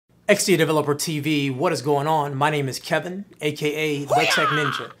XDA Developer TV, what is going on? My name is Kevin, aka the Tech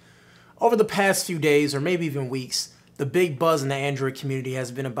Ninja. Over the past few days, or maybe even weeks, the big buzz in the Android community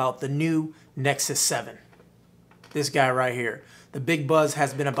has been about the new Nexus 7. This guy right here. The big buzz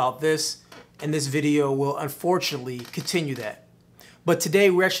has been about this, and this video will unfortunately continue that. But today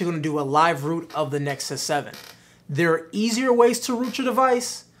we're actually going to do a live root of the Nexus 7. There are easier ways to root your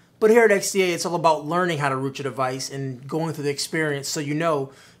device, but here at XDA it's all about learning how to root your device and going through the experience so you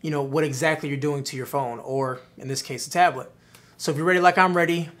know what exactly you're doing to your phone, or in this case a tablet. So if you're ready like I'm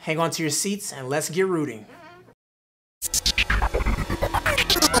ready, hang on to your seats and let's get rooting.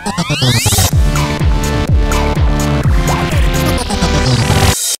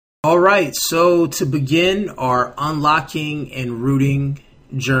 Alright, so to begin our unlocking and rooting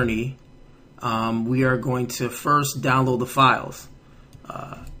journey, we are going to first download the files.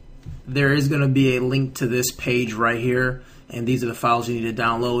 There is going to be a link to this page right here, and these are the files you need to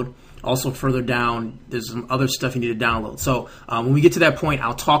download. Also further down, there's some other stuff you need to download. So when we get to that point,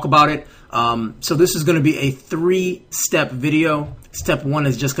 I'll talk about it. So this is going to be a 3-step video. Step 1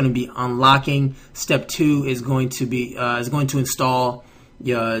 is just going to be unlocking. Step 2 is going to be install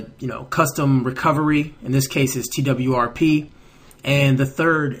custom recovery. In this case, is TWRP. And the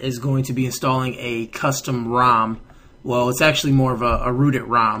third is going to be installing a custom ROM. Well, it's actually more of a rooted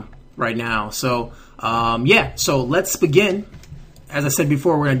ROM right now. So yeah, so let's begin. As I said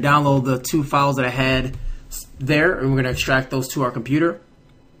before, we're going to download the 2 files that I had there, and we're going to extract those to our computer.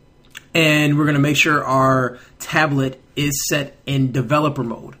 And we're going to make sure our tablet is set in developer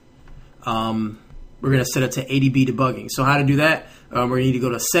mode. We're going to set it to Adb Debugging. So how to do that? We're going to need to go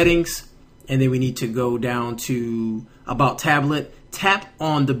to Settings, and then we need to go down to About Tablet. Tap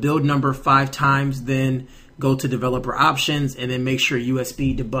on the build number 5 times, then go to Developer Options, and then make sure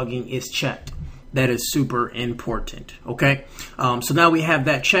USB debugging is checked. That is super important, okay? So now we have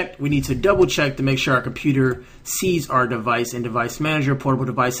that checked. We need to double check to make sure our computer sees our device in Device Manager, Portable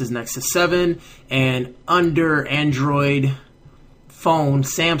Devices, Nexus 7, and under Android phone,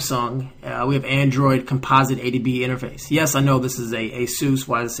 Samsung, we have Android Composite Adb interface. Yes, I know this is a ASUS.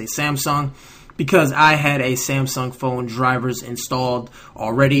 Why does it say Samsung? Because I had a Samsung phone drivers installed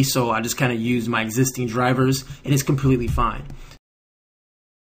already, so I just kind of used my existing drivers, and it's completely fine.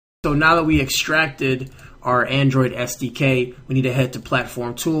 So now that we extracted our Android SDK, we need to head to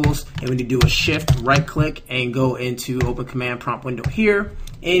Platform Tools, and we need to do a Shift, right-click, and go into Open Command Prompt window here.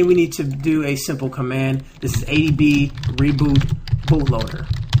 And we need to do a simple command. This is Adb Reboot Bootloader.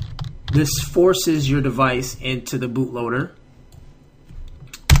 This forces your device into the bootloader.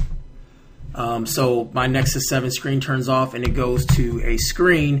 So my Nexus 7 screen turns off and it goes to a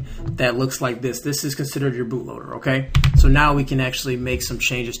screen that looks like this. This is considered your bootloader, okay? So now we can actually make some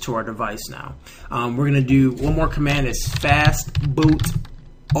changes to our device now. We're going to do one more command. It's Fastboot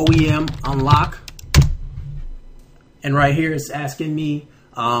OEM unlock. And right here it's asking me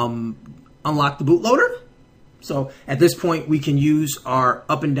unlock the bootloader. So at this point we can use our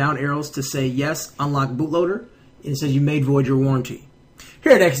up and down arrows to say yes, unlock bootloader. It says you may void your warranty.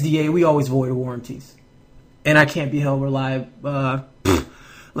 Here at XDA, we always void warranties. And I can't be held reliable. Let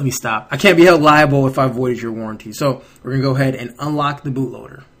me stop. I can't be held liable if I voided your warranty. So we're going to go ahead and unlock the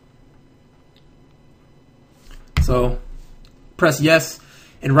bootloader. So press yes.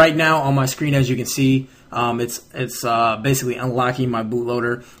 And right now on my screen, as you can see, it's basically unlocking my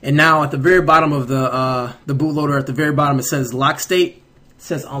bootloader. And now at the very bottom of the bootloader, at the very bottom, it says lock state. It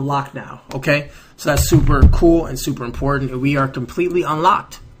says unlock now. Okay. So that's super cool and super important. We are completely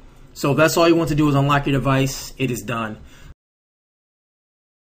unlocked. So if that's all you want to do is unlock your device, it is done.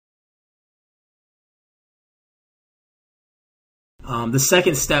 The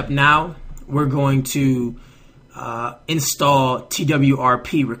second step now, we're going to install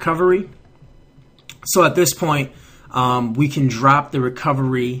TWRP recovery. So at this point, we can drop the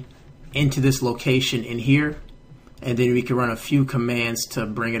recovery into this location in here, and then we can run a few commands to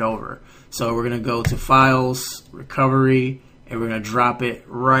bring it over. So we're going to go to Files, Recovery, and we're going to drop it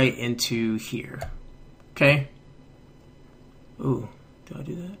right into here. Okay? Ooh, do I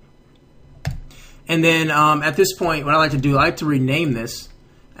do that? And then at this point, what I like to do, I like to rename this,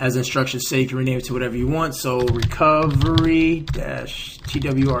 as instructions say. You can rename it to whatever you want. So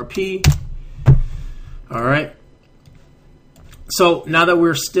Recovery-TWRP. All right. So now that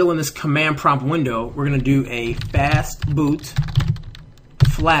we're still in this command prompt window, we're going to do a Fastboot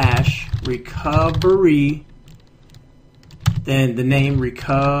flash recovery, then the name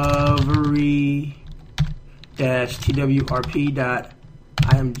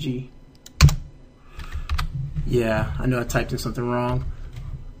recovery-twrp.img. Yeah, I know I typed in something wrong.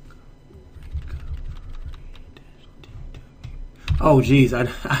 Oh, geez, I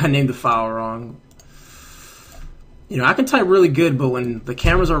named the file wrong. You know, I can type really good, but when the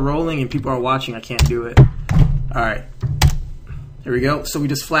cameras are rolling and people are watching, I can't do it. All right. Here we go. So we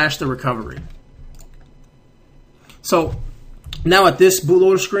just flashed the recovery. So now at this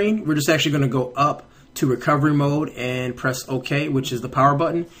bootloader screen, we're just actually going to go up to recovery mode and press OK, which is the power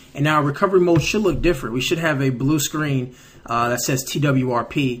button. And now recovery mode should look different. We should have a blue screen that says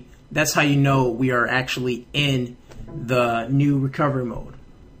TWRP. That's how you know we are actually in the new recovery mode.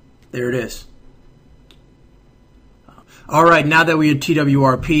 There it is. All right, now that we're in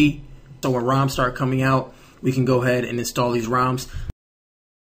TWRP, so when ROMs start coming out, we can go ahead and install these ROMs.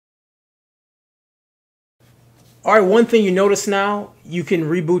 All right, one thing you notice now, you can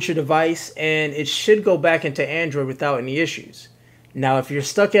reboot your device and it should go back into Android without any issues. Now, if you're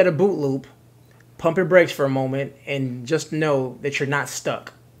stuck at a boot loop, pump your brakes for a moment and just know that you're not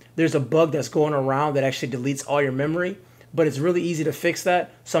stuck. There's a bug that's going around that actually deletes all your memory, but it's really easy to fix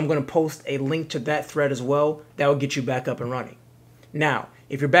that. So I'm going to post a link to that thread as well. That will get you back up and running. Now,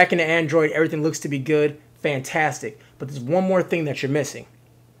 if you're back into Android, everything looks to be good, fantastic. But there's one more thing that you're missing.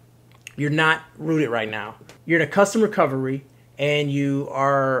 You're not rooted right now. You're in a custom recovery and you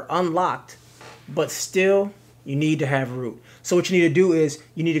are unlocked, but still you need to have root. So what you need to do is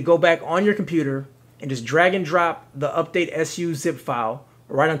you need to go back on your computer and just drag and drop the update SU zip file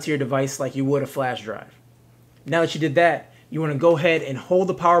right onto your device like you would a flash drive. Now that you did that, you want to go ahead and hold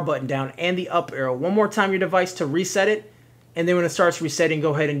the power button down and the up arrow one more time on your device to reset it. And then when it starts resetting,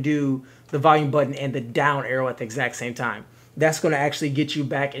 go ahead and do the volume button and the down arrow at the exact same time. That's going to actually get you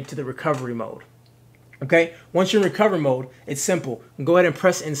back into the recovery mode. Okay, once you're in recovery mode, it's simple. Go ahead and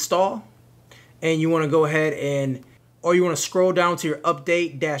press install. And you want to go ahead and, or you want to scroll down to your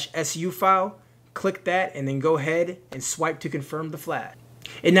update-su file, click that, and then go ahead and swipe to confirm the flag.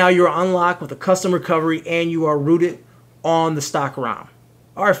 And now you're unlocked with a custom recovery and you are rooted on the stock ROM.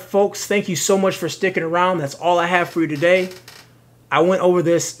 All right, folks, thank you so much for sticking around. That's all I have for you today. I went over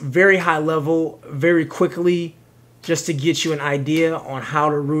this very high level, very quickly, just to get you an idea on how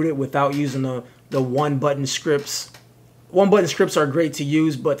to root it without using the one-button scripts. One-button scripts are great to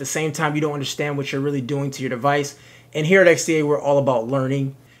use, but at the same time, you don't understand what you're really doing to your device. And here at XDA, we're all about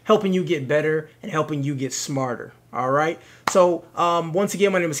learning, helping you get better, and helping you get smarter. All right. So once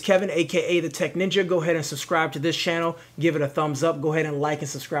again, my name is Kevin, aka the Tech Ninja. Go ahead and subscribe to this channel. Give it a thumbs up. Go ahead and like and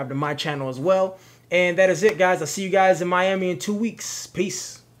subscribe to my channel as well. And that is it, guys. I'll see you guys in Miami in 2 weeks.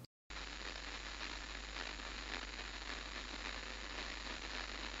 Peace.